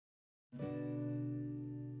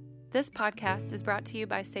This podcast is brought to you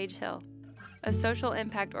by Sage Hill, a social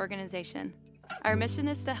impact organization. Our mission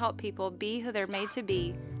is to help people be who they're made to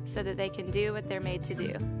be so that they can do what they're made to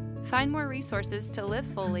do. Find more resources to live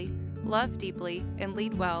fully, love deeply, and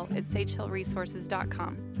lead well at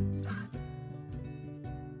sagehillresources.com.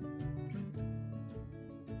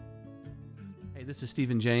 Hey, this is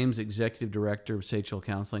Stephen James, Executive Director of Sage Hill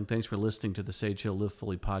Counseling. Thanks for listening to the Sage Hill Live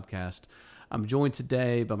Fully podcast. I'm joined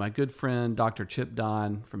today by my good friend, Dr. Chip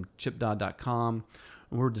Dodd from chipdodd.com.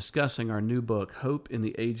 And we're discussing our new book, Hope in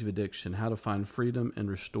the Age of Addiction, How to Find Freedom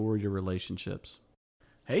and Restore Your Relationships.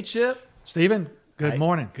 Hey, Chip. Stephen, good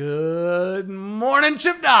morning. Good morning,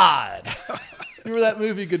 Chip Dodd. Remember that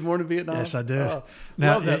movie, Good Morning Vietnam? Yes, I do.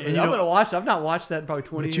 Now, love that movie. I'm going to watch it. I've not watched that in probably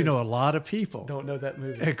 20 years. But you know, a lot of people don't know that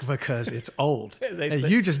movie. Because it's old.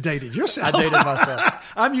 You just dated yourself. I dated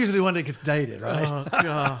myself. I'm usually the one that gets dated, right?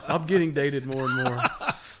 I'm getting dated more and more.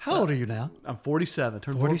 How old are you now? I'm 47.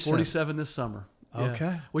 Turned 47 this summer. Okay.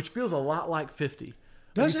 Yeah. Which feels a lot like 50.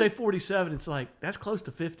 Does when you it? say 47, it's like, that's close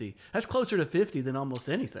to 50. That's closer to 50 than almost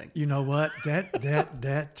anything. You know what?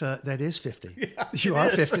 That is 50. Yeah, you are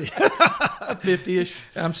 50. 50-ish.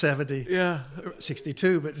 I'm 70. Yeah.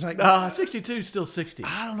 62, but it's like... 62 is still 60.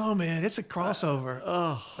 I don't know, man. It's a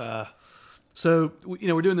crossover. So,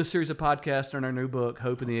 we're doing this series of podcasts on our new book,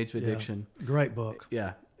 Hope in the Age of Addiction. Yeah. Great book.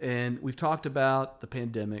 Yeah. And we've talked about the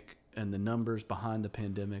pandemic and the numbers behind the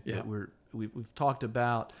pandemic. Yeah. But we've talked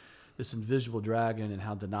about this invisible dragon and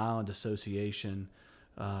how denial and dissociation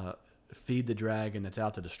feed the dragon that's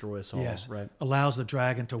out to destroy us all. Yes. Right? Allows the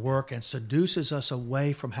dragon to work and seduces us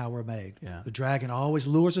away from how we're made. Yeah. The dragon always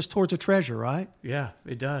lures us towards a treasure, right? Yeah,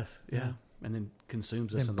 it does. Yeah. And then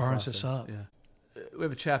consumes us Then in the burns process. us up. Yeah. We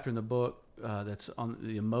have a chapter in the book that's on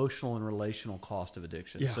the emotional and relational cost of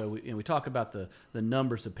addiction. Yeah. So we talk about the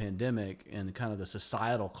numbers of pandemic and kind of the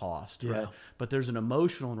societal cost, Yeah. right? But there's an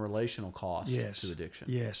emotional and relational cost Yes. to addiction.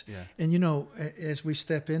 Yes. Yeah. And as we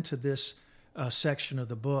step into this section of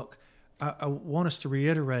the book, I want us to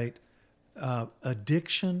reiterate,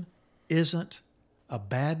 addiction isn't a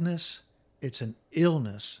badness, it's an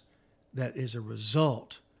illness that is a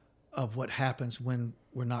result of what happens when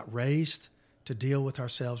we're not raised to deal with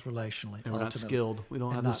ourselves relationally. And we're not ultimately. skilled. We don't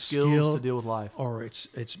And have the not skills skilled, to deal with life. or it's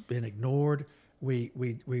been ignored. We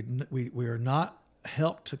are not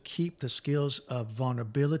helped to keep the skills of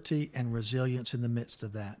vulnerability and resilience in the midst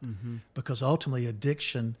of that, because ultimately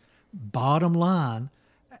addiction, bottom line,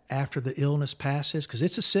 after the illness passes, because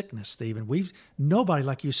it's a sickness, Stephen. Nobody,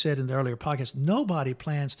 like you said in the earlier podcast, nobody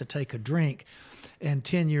plans to take a drink and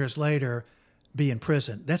 10 years later be in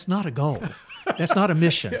prison. That's not a goal. That's not a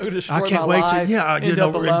mission. I can't wait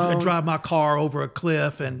to drive my car over a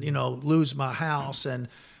cliff and lose my house and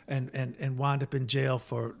wind up in jail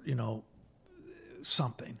for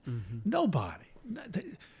something. Mm-hmm. Nobody.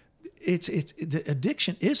 The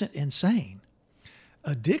addiction isn't insane.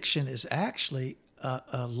 Addiction is actually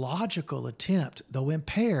a logical attempt, though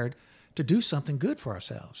impaired, to do something good for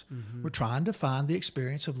ourselves. Mm-hmm. We're trying to find the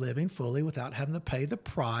experience of living fully without having to pay the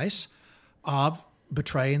price of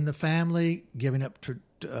betraying the family, giving up to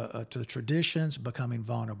the traditions, becoming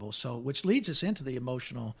vulnerable. So, which leads us into the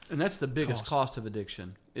emotional. And that's the biggest cost of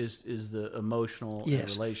addiction is the emotional,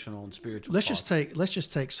 and relational, and spiritual. Let's just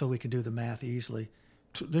take so we can do the math easily.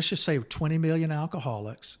 Let's just say 20 million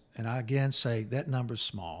alcoholics, and I again say that number's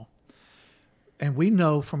small. And we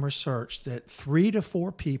know from research that 3 to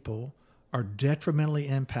 4 people are detrimentally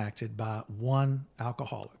impacted by one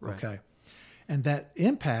alcoholic. Right. Okay. And that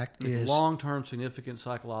impact is long-term significant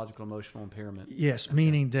psychological, emotional impairment. Yes,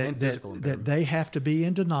 meaning that they have to be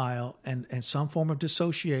in denial and some form of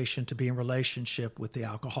dissociation to be in relationship with the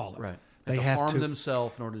alcoholic. Right. They have harm to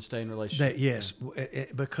themselves in order to stay in relationship.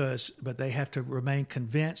 But they have to remain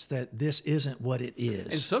convinced that this isn't what it is.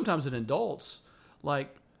 And sometimes in adults,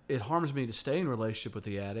 like, it harms me to stay in relationship with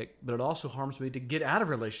the addict, but it also harms me to get out of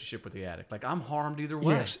relationship with the addict. Like, I'm harmed either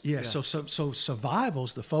way. Yes. Yeah. So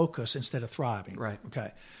survival's the focus instead of thriving. Right.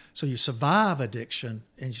 Okay. So you survive addiction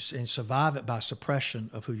and survive it by suppression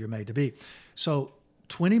of who you're made to be. So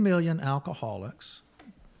 20 million alcoholics,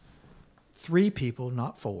 3 people,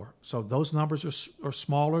 not 4. So those numbers are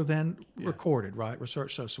smaller than recorded, right?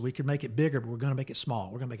 Research. So we can make it bigger, but we're going to make it small.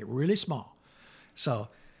 We're going to make it really small. So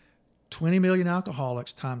 20 million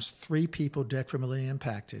alcoholics times 3 people detrimentally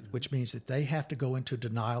impacted, which means that they have to go into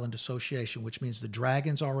denial and dissociation, which means the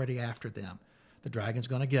dragon's already after them. The dragon's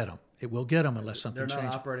going to get them. It will get them unless something changes. They're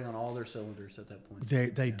not operating on all their cylinders at that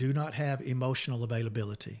point. They do not have emotional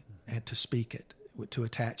availability and to speak it, to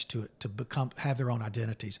attach to it, to have their own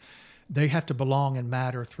identities. They have to belong and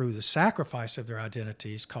matter through the sacrifice of their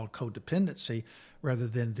identities, called codependency, rather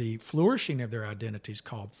than the flourishing of their identities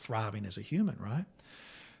called thriving as a human, right?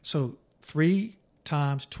 So 3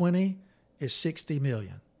 times 20 is 60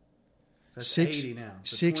 million. That's 80 now.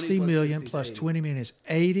 So 60 million plus 80. 20 million is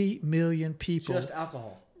 80 million people. Just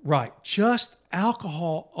alcohol. Right. Just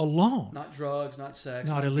alcohol alone. Not drugs, not sex.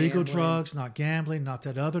 Not illegal gambling, drugs, not gambling, not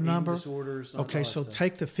that other number. disorders. Okay, so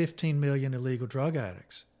take the 15 million illegal drug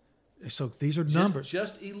addicts. So these are numbers.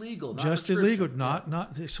 Just illegal. Not Just prescription. illegal,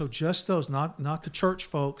 not so just those, not the church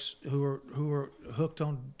folks who are hooked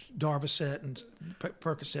on Darvocet and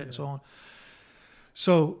Percocet and so on.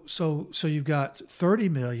 So you've got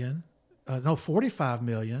 45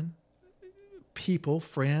 million people,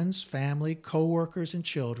 friends, family, co-workers, and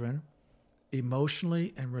children,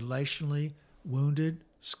 emotionally and relationally wounded,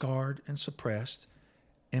 scarred, and suppressed,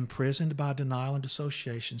 imprisoned by denial and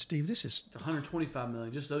dissociation. Steve, this is... It's 125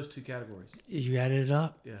 million, just those two categories. You added it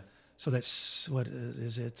up? Yeah. So that's, what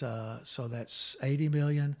is it? So that's 80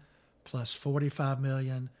 million plus 45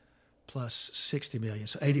 million plus 60 million.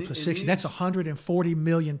 So 80 plus 60, that's 140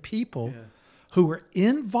 million people who are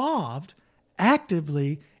involved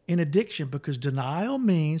actively in addiction, because denial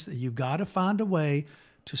means that you've got to find a way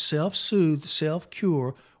to self-soothe,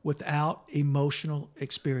 self-cure without emotional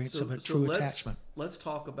experience of a true attachment. Let's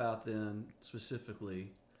talk about then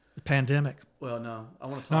specifically the pandemic. Well, no, I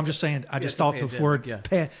want to talk. No, I'm just saying. I just thought the word.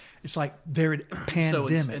 It's like they're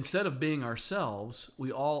pandemic. So instead of being ourselves,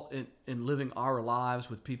 we all in living our lives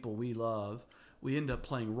with people we love, we end up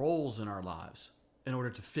playing roles in our lives in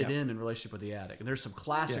order to fit in relationship with the addict. And there's some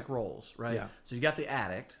classic roles, right? Yeah. So you got the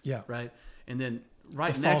addict, right, and then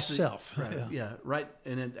right the next false to self, right,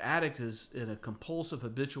 and then the addict is in a compulsive,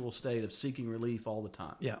 habitual state of seeking relief all the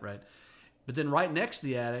time, right. But then right next to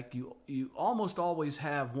the addict, you almost always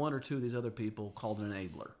have one or two of these other people called an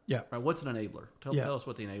enabler. Yeah. Right. What's an enabler? Tell us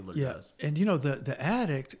what the enabler does. And the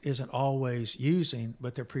addict isn't always using,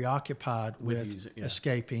 but they're preoccupied with using,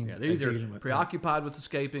 escaping. Yeah, they're either preoccupied with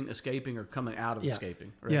escaping, or coming out of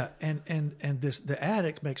escaping. Right? Yeah, and the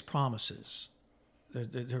addict makes promises.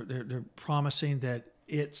 They're promising that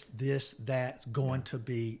it's this, that's going to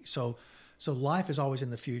be. So life is always in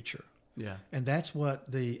the future. Yeah. And that's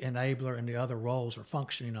what the enabler and the other roles are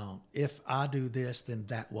functioning on. If I do this, then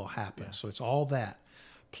that will happen. Yeah. So it's all that.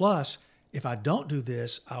 Plus, if I don't do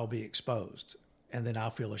this, I'll be exposed. And then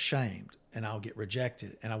I'll feel ashamed and I'll get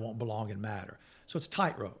rejected and I won't belong and matter. So it's a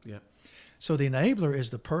tightrope. Yeah. So the enabler is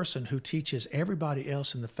the person who teaches everybody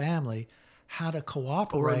else in the family how to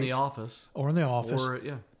cooperate. Or in the office.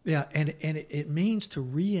 Yeah, and it means to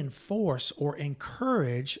reinforce or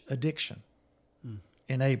encourage addiction.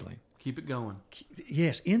 Enabling. Keep it going.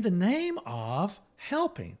 Yes, in the name of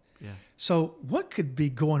helping. Yeah. So what could be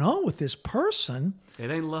going on with this person? It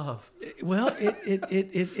ain't love. Well,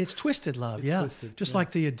 it's twisted love. Twisted, just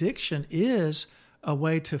like the addiction is a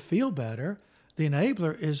way to feel better, the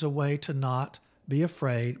enabler is a way to not be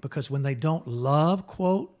afraid, because when they don't love,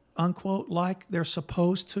 quote unquote, like they're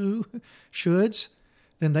supposed to, shoulds,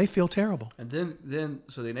 then they feel terrible. And then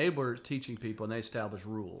so the enabler is teaching people, and they establish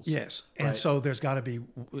rules. Yes. Right? And so there's got to be,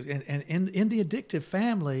 and in the addictive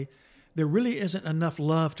family, there really isn't enough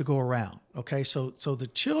love to go around. Okay. So the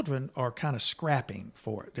children are kind of scrapping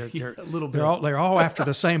for it. They're a little bit. They're all after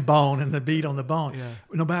the same bone and the beat on the bone, yeah.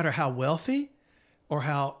 No matter how wealthy or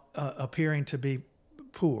how appearing to be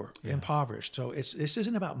poor, impoverished. So this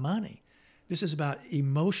isn't about money. This is about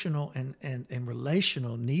emotional and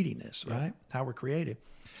relational neediness, right? How we're created.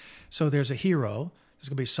 So there's a hero. There's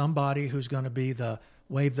going to be somebody who's going to be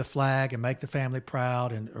wave the flag and make the family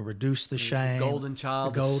proud and reduce the shame. The golden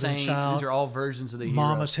child, the saint. These are all versions of the hero.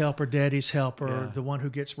 Mama's helper, daddy's helper, the one who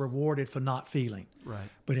gets rewarded for not feeling. Right.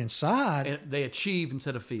 But inside... And they achieve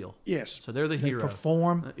instead of feel. Yes. So they're the hero. They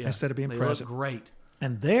perform instead of being present. They look great.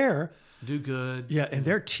 And they're... Do good. Yeah, and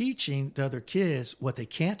they're teaching the other kids what they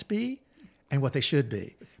can't be and what they should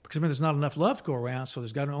be. Because there's not enough love to go around, so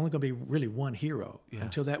there's only going to be really one hero. Yeah.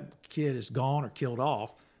 Until that kid is gone or killed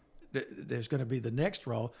off, there's going to be the next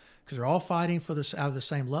row, because they're all fighting for this out of the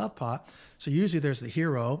same love pot. So usually there's the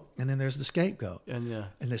hero, and then there's the scapegoat. And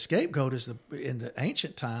the scapegoat is in the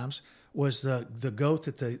ancient times was the goat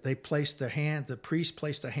that they placed the priest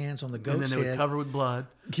placed their hands on the goat's head. And then they would cover with blood.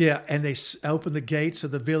 Yeah, and they opened the gates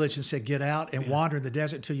of the village and said, "Get out and wander in the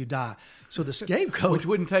desert until you die." So the scapegoat, which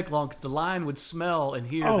wouldn't take long, because the lion would smell and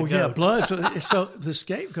hear. Oh the goat. Blood. So the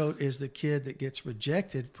scapegoat is the kid that gets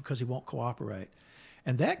rejected because he won't cooperate,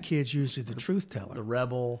 and that kid's usually the truth teller, the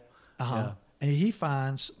rebel. And she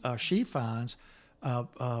finds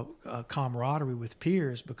camaraderie with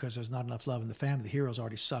peers because there's not enough love in the family. The hero's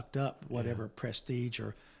already sucked up whatever prestige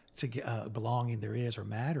or belonging there is or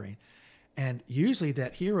mattering. And usually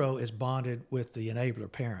that hero is bonded with the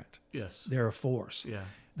enabler parent. Yes. They're a force. Yeah.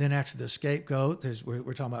 Then after the scapegoat, we're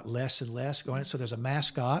talking about less and less going. So there's a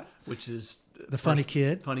mascot, Which is the funny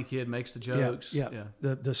kid. Funny kid makes the jokes. Yeah.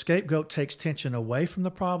 The scapegoat takes tension away from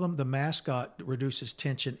the problem. The mascot reduces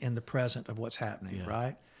tension in the present of what's happening,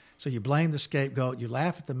 right? So you blame the scapegoat, you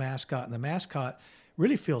laugh at the mascot, and the mascot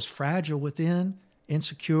really feels fragile within,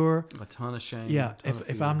 insecure. A ton of shame. Yeah.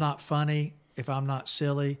 If I'm not funny, if I'm not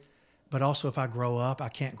silly, but also if I grow up, I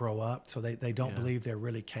can't grow up. So they don't believe they're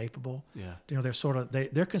really capable. Yeah. You know, they're sort of,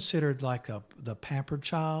 they're considered like the pampered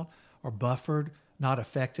child or buffered, not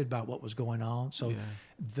affected by what was going on. So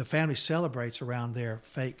the family celebrates around their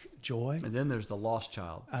fake joy. And then there's the lost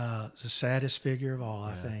child. It's the saddest figure of all,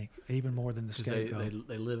 I think, even more than the scapegoat.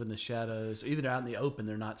 They live in the shadows. Even out in the open,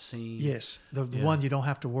 they're not seen. Yes, the one you don't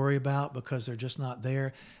have to worry about because they're just not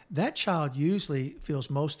there. That child usually feels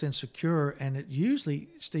most insecure, and it usually,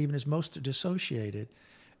 Stephen, is most dissociated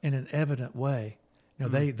in an evident way. You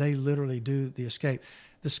know, they literally do the escape.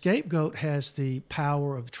 The scapegoat has the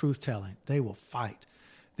power of truth-telling. They will fight.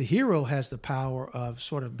 The hero has the power of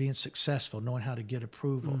sort of being successful, knowing how to get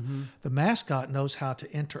approval. The mascot knows how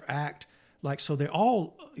to interact.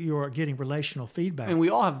 So you're getting relational feedback. And we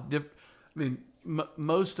all have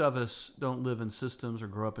most of us don't live in systems or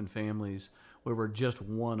grow up in families where we're just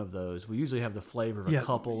one of those. We usually have the flavor of a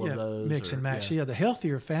couple of those. Mix and match. The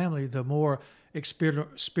healthier family, the more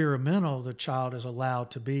experimental the child is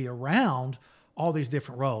allowed to be around all these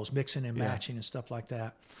different roles, mixing and matching and stuff like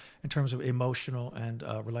that in terms of emotional and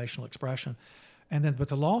relational expression. But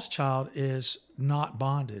the lost child is not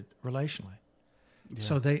bonded relationally. Yeah.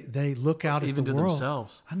 So they look out even at the to world.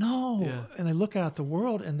 Themselves. I know. Yeah. And they look out at the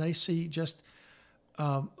world and they see just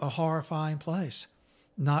a horrifying place.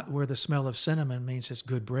 Not where the smell of cinnamon means it's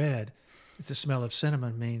good bread. If the smell of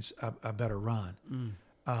cinnamon means I better run.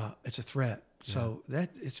 It's a threat. Yeah. So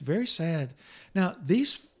it's very sad. Now,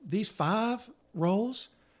 these 5 roles,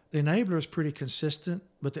 the enabler is pretty consistent,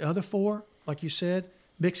 but the other 4, like you said,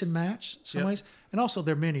 mix and match some ways. And also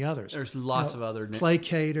there are many others. There's lots of other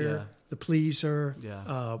placater, the pleaser,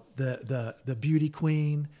 the beauty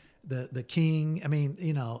queen, the king. I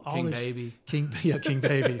mean, all King this baby. King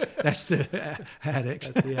baby. That's the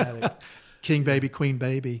addict. That's the addict. King baby, queen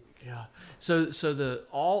baby. Yeah. So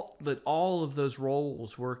all of those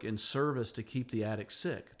roles work in service to keep the addict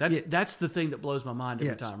sick. That's the thing that blows my mind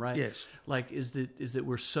every time, right? Yes. Like is that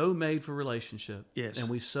we're so made for relationship. Yes. And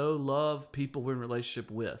we so love people we're in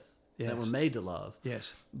relationship with. Yes. That we're made to love.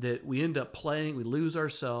 Yes. That we end up we lose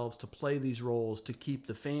ourselves to play these roles to keep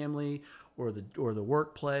the family or the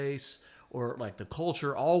workplace or like the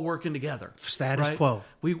culture all working together. Status quo.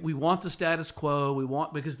 We want the status quo.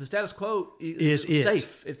 Because the status quo is it.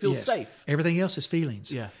 Safe. It feels safe. Everything else is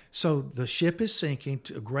feelings. Yeah. So the ship is sinking.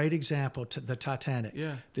 A great example, to the Titanic.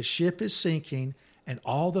 Yeah. The ship is sinking, and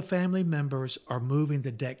all the family members are moving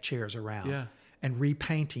the deck chairs around and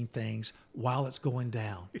repainting things while it's going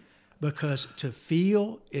down. Because to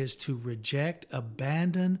feel is to reject,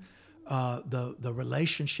 abandon the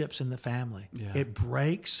relationships in the family. Yeah. It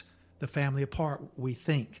breaks the family apart, we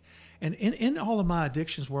think. And in all of my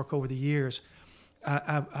addictions work over the years,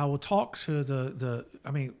 I will talk to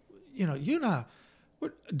you and I,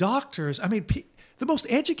 we're doctors. I mean, the most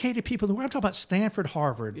educated people in the world. I'm talking about Stanford,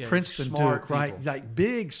 Harvard, Princeton, Duke, right? Like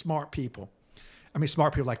big, smart people. I mean,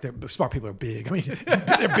 smart people smart people are big. I mean,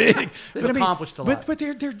 they're big. They've accomplished a lot. But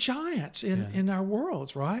they're giants in our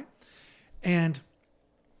worlds, right? And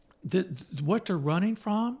what they're running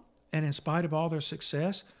from, and in spite of all their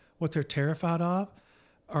success, what they're terrified of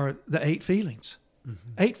are the 8 feelings.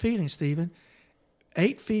 8 feelings, Stephen.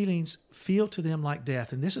 8 feelings feel to them like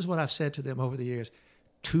death. And this is what I've said to them over the years.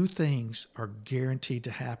 2 things are guaranteed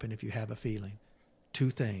to happen if you have a feeling.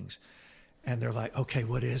 2 things. And they're like, okay,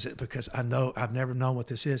 what is it? Because I know I've never known what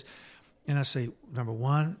this is. And I say, number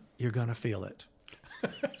 1, you're going to feel it.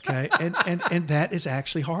 Okay. And that is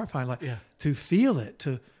actually horrifying. Like to feel it,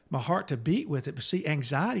 my heart to beat with it. But see,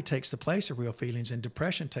 anxiety takes the place of real feelings, and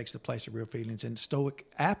depression takes the place of real feelings, and stoic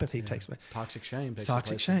apathy takes the place. Toxic shame takes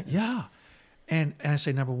Toxic the place. shame, yeah. And I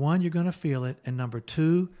say, number 1, you're going to feel it. And number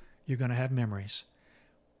 2, you're going to have memories.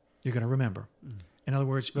 You're going to remember. In other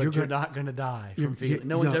words, you're not going to die from feelings.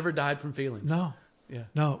 No one's ever died from feelings. No. Yeah.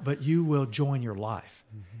 No, but you will join your life.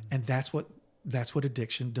 And that's what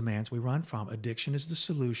addiction demands we run from. Addiction is the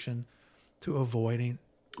solution to avoiding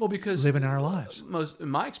living in our lives. In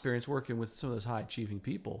my experience working with some of those high achieving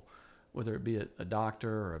people, whether it be a doctor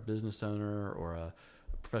or a business owner or a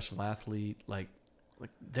professional athlete, like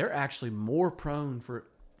they're actually more prone for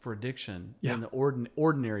addiction than the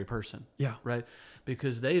ordinary person. Yeah. Right.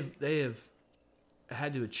 Because they have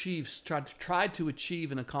had to tried to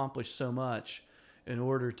achieve and accomplish so much in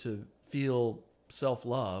order to feel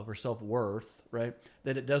self-love or self-worth, right?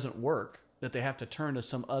 That it doesn't work, that they have to turn to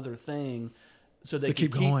some other thing so they can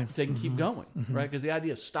keep going. They can keep going, right? Because the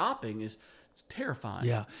idea of stopping it's terrifying.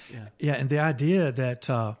 Yeah. And the idea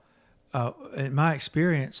that, in my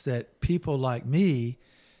experience, that people like me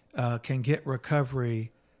can get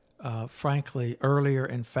recovery, frankly, earlier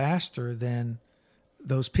and faster than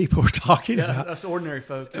those people we're talking about. That's ordinary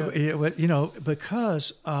folk.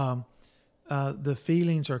 Because the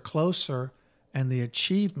feelings are closer and the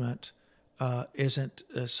achievement isn't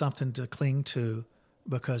something to cling to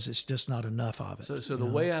because it's just not enough of it. So the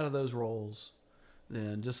way out of those roles,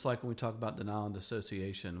 then, just like when we talk about denial and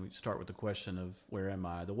dissociation, we start with the question of where am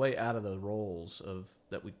I? The way out of the roles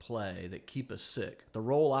that we play that keep us sick, the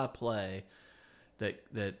role I play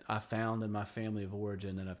that I found in my family of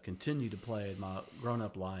origin and I've continued to play in my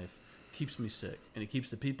grown-up life keeps me sick, and it keeps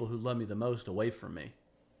the people who love me the most away from me,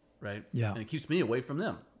 right? Yeah. And it keeps me away from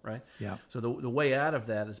them, right? Yeah. So the way out of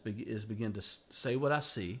that is begin to say what I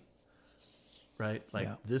see, right? Like,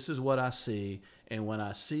 this is what I see, and when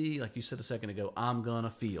I see, like you said a second ago, I'm going to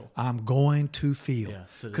feel. I'm going to feel. Yeah.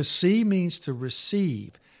 Because see means to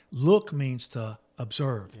receive. Look means to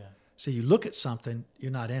observe. Yeah. So you look at something,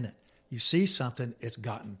 you're not in it. You see something, it's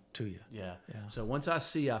gotten to you. Yeah. So once I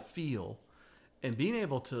see, I feel, and being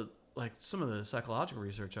able to, like some of the psychological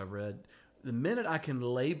research I've read, the minute I can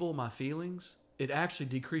label my feelings, it actually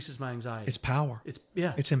decreases my anxiety. It's power.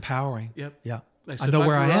 It's empowering. Yep. Yeah. Like, so I know if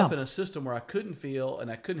where I grew am. up in a system where I couldn't feel and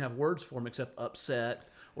I couldn't have words for them except upset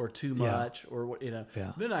or too much or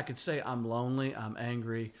then I could say I'm lonely, I'm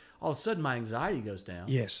angry. All of a sudden my anxiety goes down.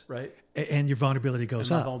 Yes. Right. And your vulnerability goes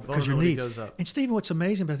up because your need goes up. And Stephen, what's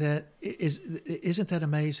amazing about that isn't that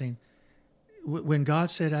amazing? When God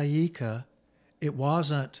said Ayika, it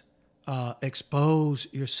wasn't expose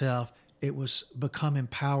yourself. It was become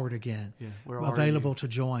empowered again, available to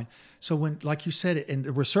join. So when, like you said, and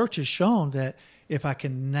the research has shown that if I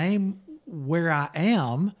can name where I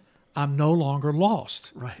am, I'm no longer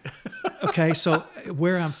lost. Right. Okay, so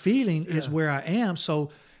where I'm feeling is where I am.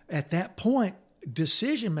 So at that point,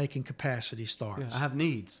 decision-making capacity starts. I have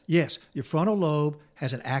needs. Yes, your frontal lobe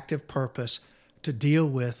has an active purpose to deal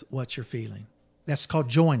with what you're feeling. That's called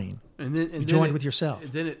joining. And then you join with yourself.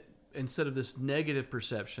 Then it, instead of this negative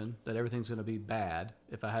perception that everything's going to be bad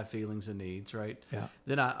if I have feelings and needs, right? Yeah.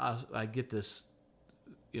 Then I get this,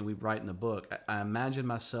 we write in the book, I imagine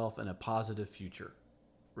myself in a positive future,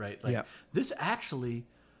 right? Like, this actually...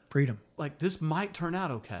 Freedom. Like, this might turn out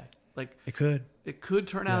okay. Like, it could. It could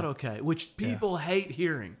turn out okay, which people hate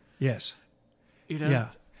hearing. Yes. Yeah,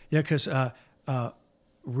 because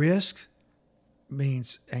risk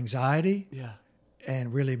means anxiety. Yeah.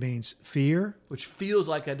 And really means fear. Which feels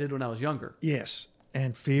like I did when I was younger. Yes.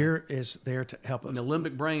 And fear is there to help us. And the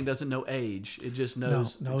limbic brain doesn't know age. It just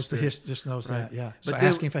knows. Just knows that, yeah. So but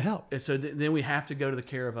asking for help. So then we have to go to the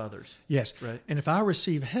care of others. Yes. Right. And if I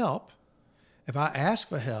receive help, if I ask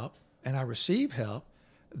for help and I receive help,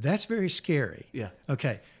 that's very scary. Yeah.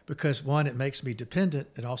 Okay. Because one, it makes me dependent.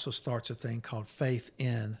 It also starts a thing called faith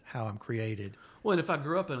in how I'm created. Well, and if I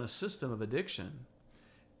grew up in a system of addiction,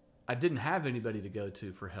 I didn't have anybody to go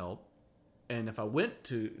to for help. And if I went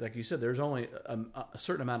to, like you said, there's only a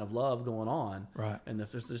certain amount of love going on. Right. And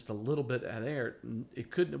if there's just a little bit there,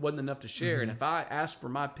 it wasn't enough to share. And if I asked for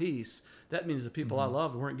my peace, that means the people I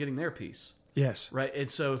loved weren't getting their peace. Yes. Right. And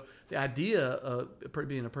so the idea of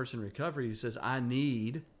being a person in recovery who says, I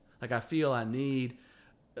feel I need,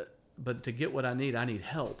 but to get what I need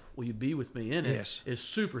help. Will you be with me in it? Yes. Is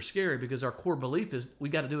super scary because our core belief is we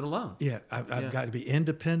got to do it alone. Yeah. I've got to be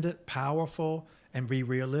independent, powerful, and be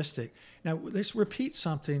realistic. Now, let's repeat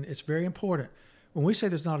something. It's very important. When we say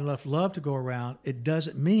there's not enough love to go around, it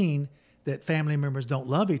doesn't mean that family members don't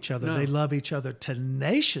love each other. No. They love each other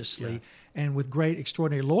tenaciously and with great,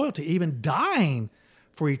 extraordinary loyalty, even dying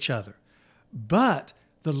for each other. But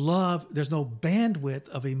the love, there's no bandwidth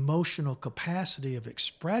of emotional capacity of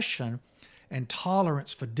expression and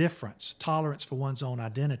tolerance for difference, tolerance for one's own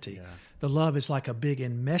identity. Yeah. The love is like a big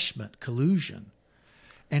enmeshment, collusion.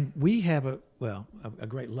 And we have a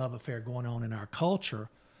great love affair going on in our culture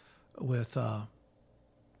with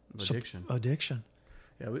addiction.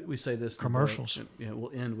 Yeah, we say this. Commercials.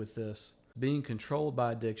 We'll end with this. Being controlled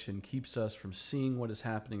by addiction keeps us from seeing what is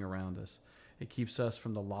happening around us. It keeps us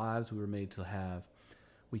from the lives we were made to have.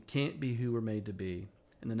 We can't be who we're made to be.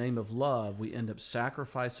 In the name of love, we end up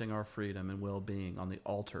sacrificing our freedom and well-being on the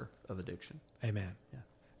altar of addiction. Amen. Yeah.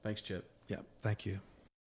 Thanks, Chip. Yeah, thank you.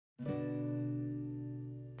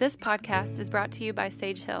 This podcast is brought to you by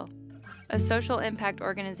Sage Hill, a social impact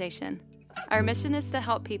organization. Our mission is to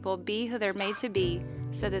help people be who they're made to be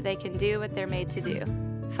so that they can do what they're made to do.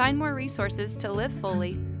 Find more resources to live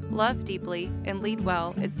fully, love deeply, and lead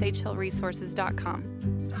well at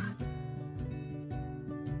sagehillresources.com.